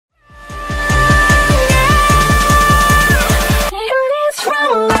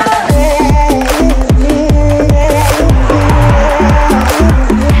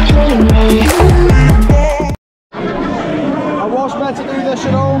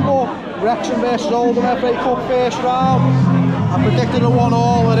look. Wrexham versus Oldham FA Cup first round. I predicted a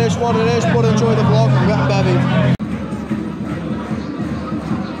 1-1, it is what it is, but enjoy the vlog, I'm getting bevied.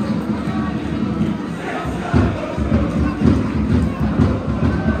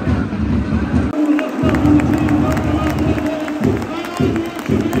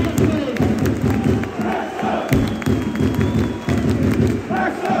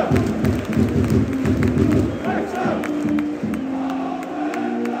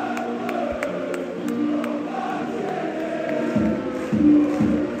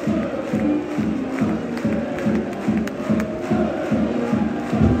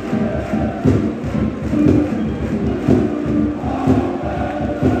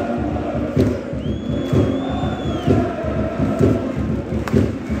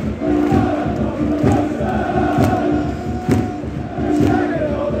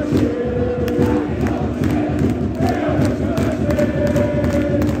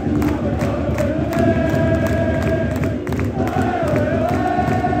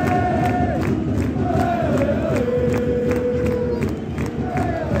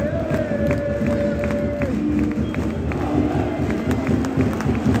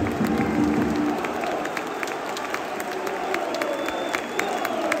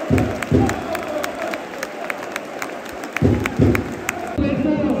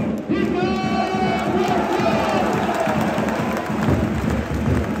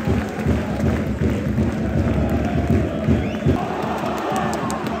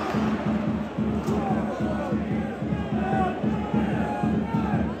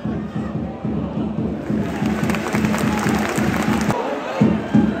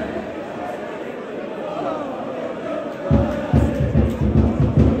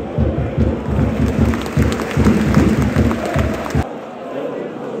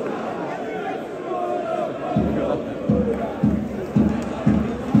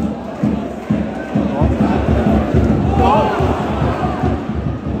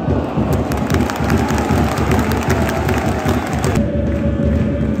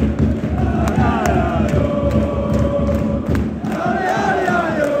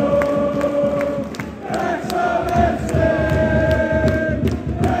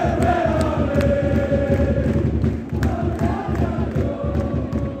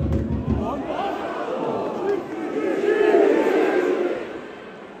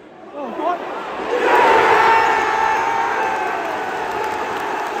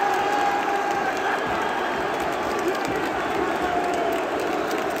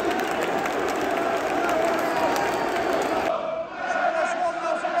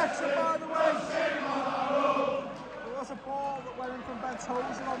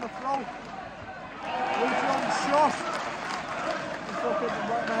 On the throat, on the shot. Fucking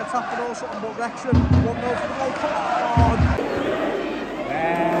right tapping or something, but Wrexham 1-0 for the goal. Come on!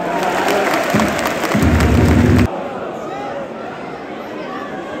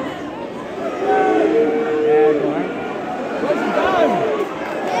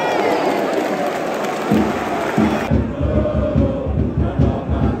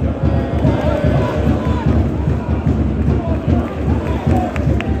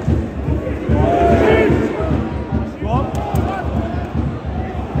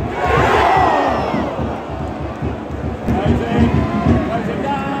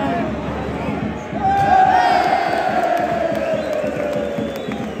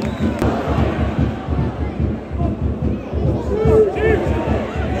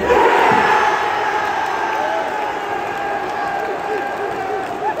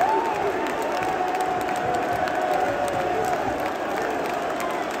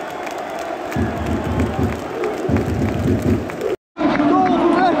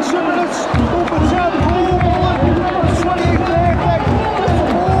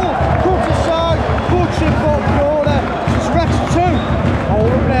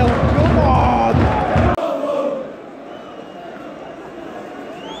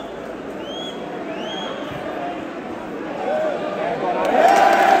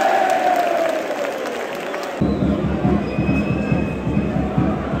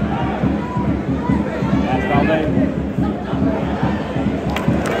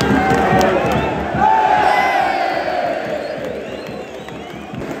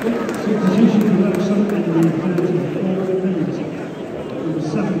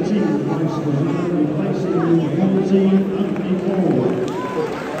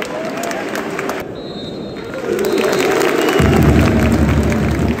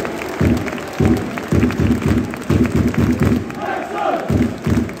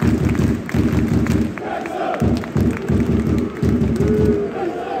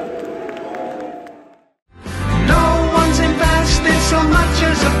 so much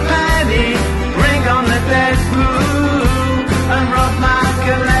as a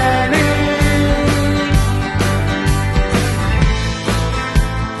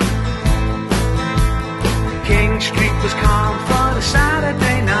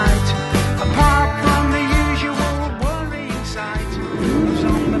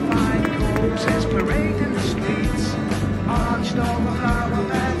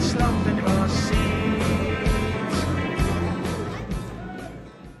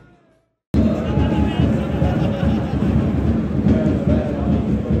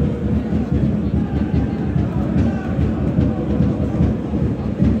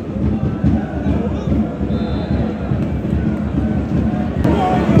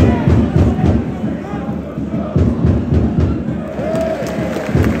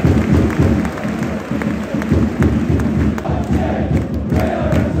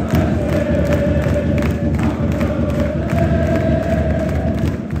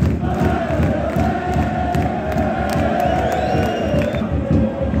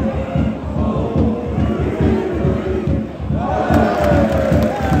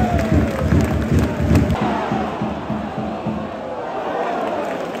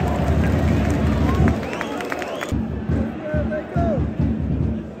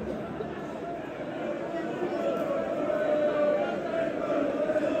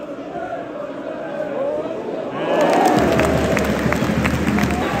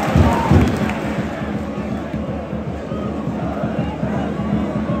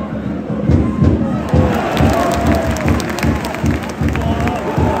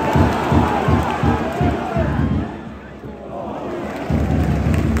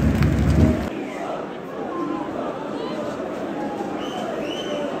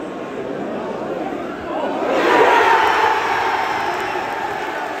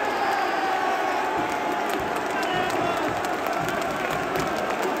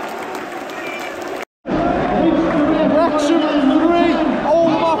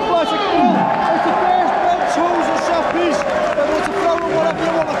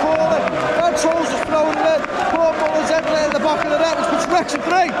Wrexham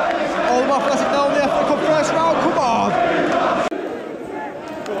 3. Oldham Athletic 0 in the FA Cup first round. Come on.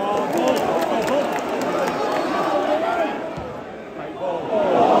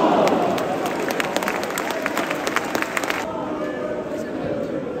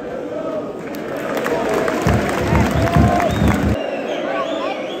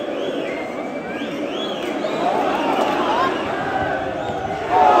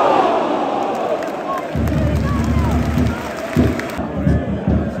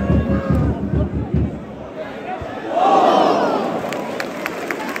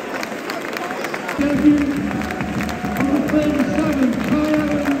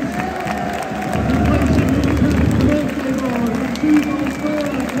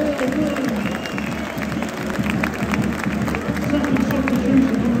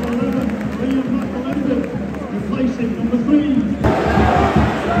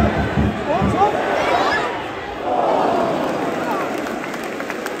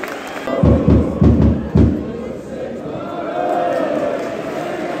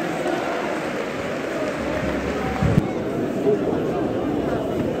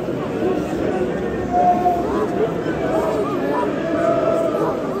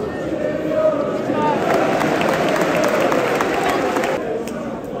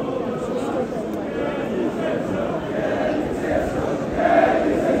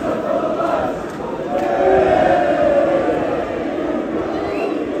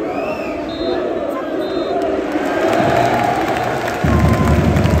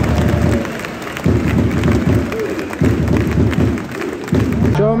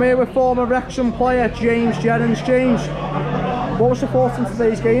 So I'm here with former Wrexham player James Jennings. James, what was your thoughts on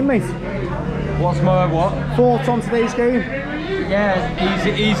today's game, mate? What's my what? Thoughts on today's game?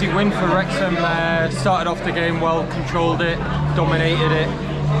 Yeah, easy win for Wrexham. Started off the game well, controlled it, dominated it.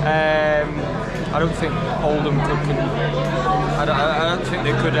 I don't think Oldham could. I don't think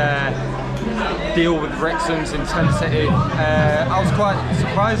they could deal with Wrexham's intensity. I was quite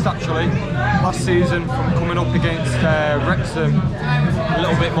surprised actually last season from coming up against Wrexham, a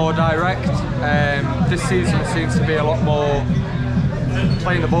little bit more direct. This season seems to be a lot more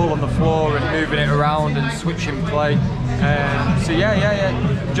playing the ball on the floor and moving it around and switching play. So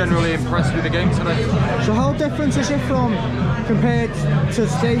yeah, generally impressed with the game today. So how different is it from, compared to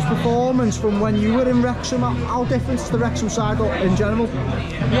today's performance from when you were in Wrexham? How different is the Wrexham side in general?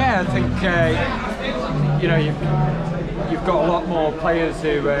 Yeah, I think you know, you've got a lot more players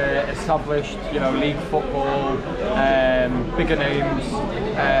who are established, you know, league football, bigger names.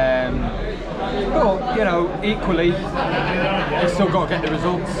 But you know, equally, you've still got to get the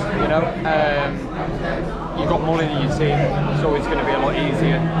results. You know, you've got Mullin in your team. It's always going to be a lot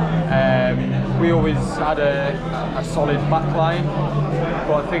easier. We always had a solid back line,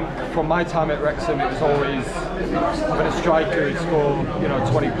 but I think from my time at Wrexham, it was always having a striker who scored, you know,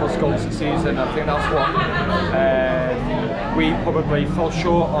 20 plus goals a season. I think that's what we probably fell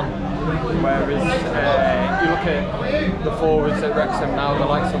short on. Whereas you look at the forwards at Wrexham now, the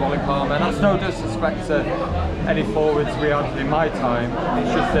likes of Ollie Palmer, and that's no disrespect to any forwards we had in my time.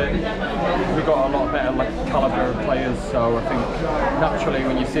 It's just that we got a lot better calibre of players. So I think naturally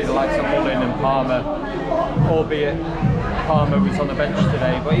when you see the likes of Mullin and Palmer, albeit Palmer was on the bench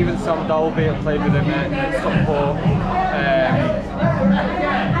today, but even Sam Dalby, I played with him at Stockport.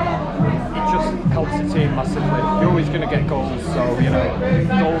 It just helps the team massively. You're always going to get goals, so you know,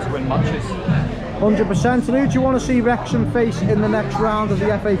 goals win matches. 100%. And who do you want to see Wrexham face in the next round of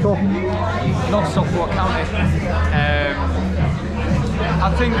the FA Cup? Not Stockport County.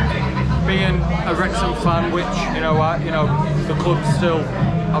 I think being a Wrexham fan, which you know, the club still,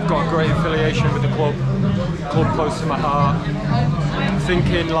 I've got a great affiliation with the club close to my heart.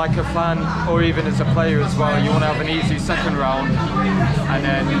 Thinking like a fan, or even as a player as well, you want to have an easy second round, and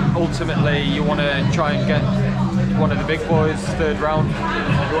then ultimately you want to try and get one of the big boys third round.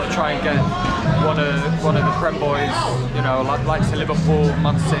 You want to try and get one of the Prem boys, you know, like to Liverpool,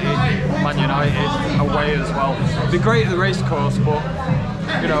 Man City, Man United, away as well. It'd be great at the Racecourse, but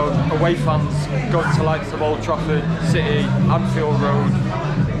you know, away fans going to likes of Old Trafford, City, Anfield Road.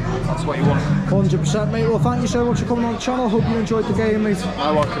 That's what you want. 100%, mate. Well, thank you so much for coming on the channel. Hope you enjoyed the game, mate.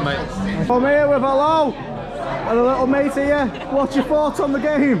 You're welcome, mate. I'm here with Alaw and a little mate here. What's your thoughts on the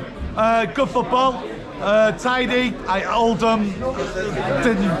game? Good football, tidy. Oldham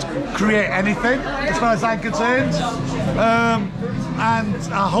didn't create anything as far as I'm concerned. and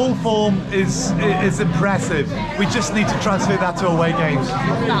our whole form is impressive. We just need to transfer that to away games.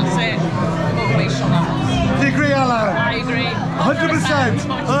 That's it. Motivational. Do you agree, Alaw? I agree. 100%.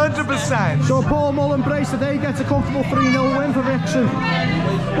 100%. So Paul Mullin brace today gets a comfortable 3-0 win for Wrexham.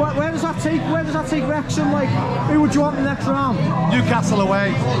 Where does that take Wrexham? Like, who would you want in the next round? Newcastle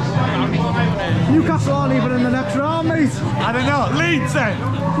away. Newcastle aren't even in the next round, mate. I don't know. Leeds then.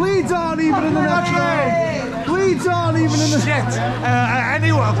 Leeds aren't even in the next round. Leeds aren't even in the... Shit.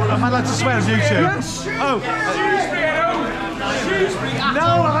 Anyone? Am I allowed to swear on YouTube? Yes. Oh.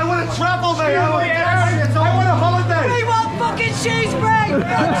 No, I want to travel, mate. I want a holiday. We want fucking Shrewsbury!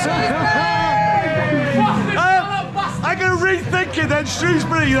 I'm going to rethink it then,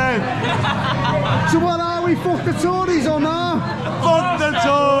 Shrewsbury then. So what are we? Fuck the Tories or not? Fuck the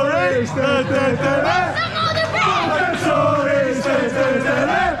Tories. Fuck the Tories.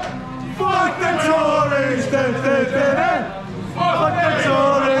 Fuck the Tories. Fuck the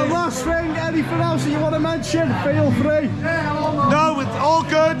Tories. And last thing, anything else that you want to mention? Feel free. No, it's all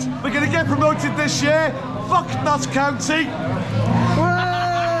good. We're going to get promoted this year. Fuck Notts County. Fuck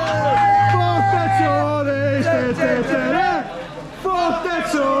the Tories. Fuck the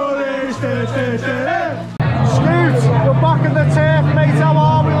Tories. Scoot, you're back in the turf, mate. How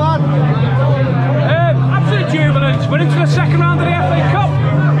are we, lad? Absolute jubilant. We're into the second round of the FA Cup,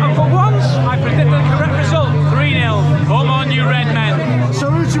 and for once, I predict the correct result: 3-0. Come on, you red men. So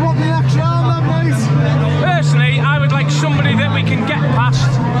who do you want in the next round, then, mate? Personally, I would like somebody that we can get past.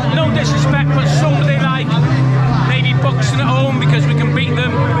 No disrespect, but somebody like maybe Buxton at home, because we can beat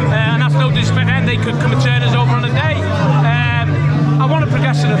them, and that's no disrespect. And they could come and turn us over on a day. I want to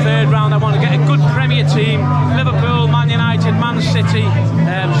progress to the third round. I want to get a good Premier team: Liverpool, Man United, Man City,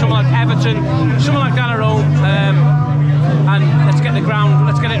 someone like Everton, someone like that at home. And let's get the ground,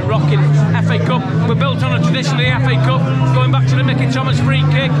 let's get it rocking. FA Cup, we're built on a tradition of the FA Cup, going back to the Mickey Thomas free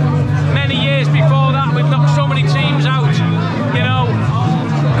kick. Many years before that, we've knocked so many teams out. You know,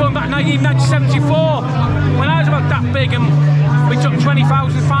 going back 1974, when I was about that big, and we took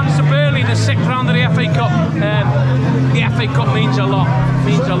 20,000 fans to Burnley in the 6th round of the FA Cup. The FA Cup means a lot.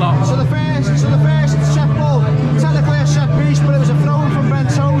 Means a lot. So the first set ball, technically a set piece, but it was a throw-in from Ben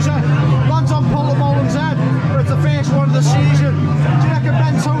Tozer. Lands on Paul Mullin's head, but it's the first one of the season. Do you reckon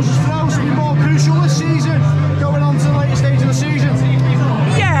Ben Tozer's throw should be more crucial this season, going on to the later stage of the season?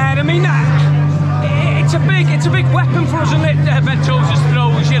 Yeah, I mean, it's a big weapon for us, isn't it? Ben Tozer's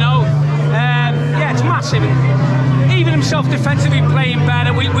throws, you know. Yeah, it's massive. Even himself defensively playing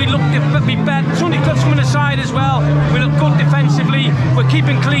better. We look to be better. Sonny Cliff's coming aside as well. We look good defensively. We're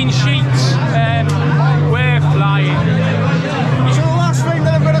keeping clean sheets. We're flying.